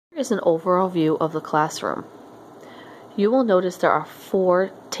is an overall view of the classroom. You will notice there are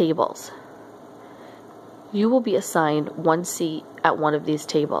 4 tables. You will be assigned one seat at one of these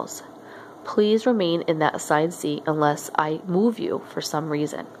tables. Please remain in that assigned seat unless I move you for some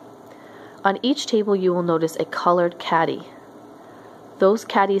reason. On each table you will notice a colored caddy. Those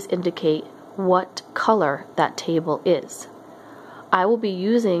caddies indicate what color that table is. I will be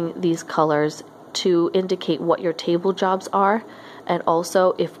using these colors to indicate what your table jobs are, and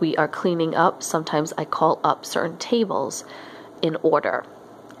also if we are cleaning up, sometimes I call up certain tables in order.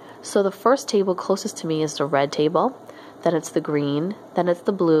 So the first table closest to me is the red table, then it's the green, then it's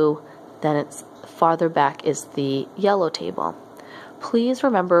the blue, then it's farther back is the yellow table. Please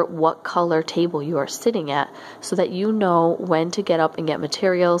remember what color table you are sitting at so that you know when to get up and get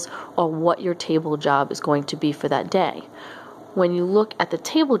materials or what your table job is going to be for that day. When you look at the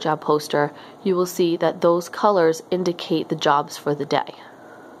table job poster, you will see that those colors indicate the jobs for the day.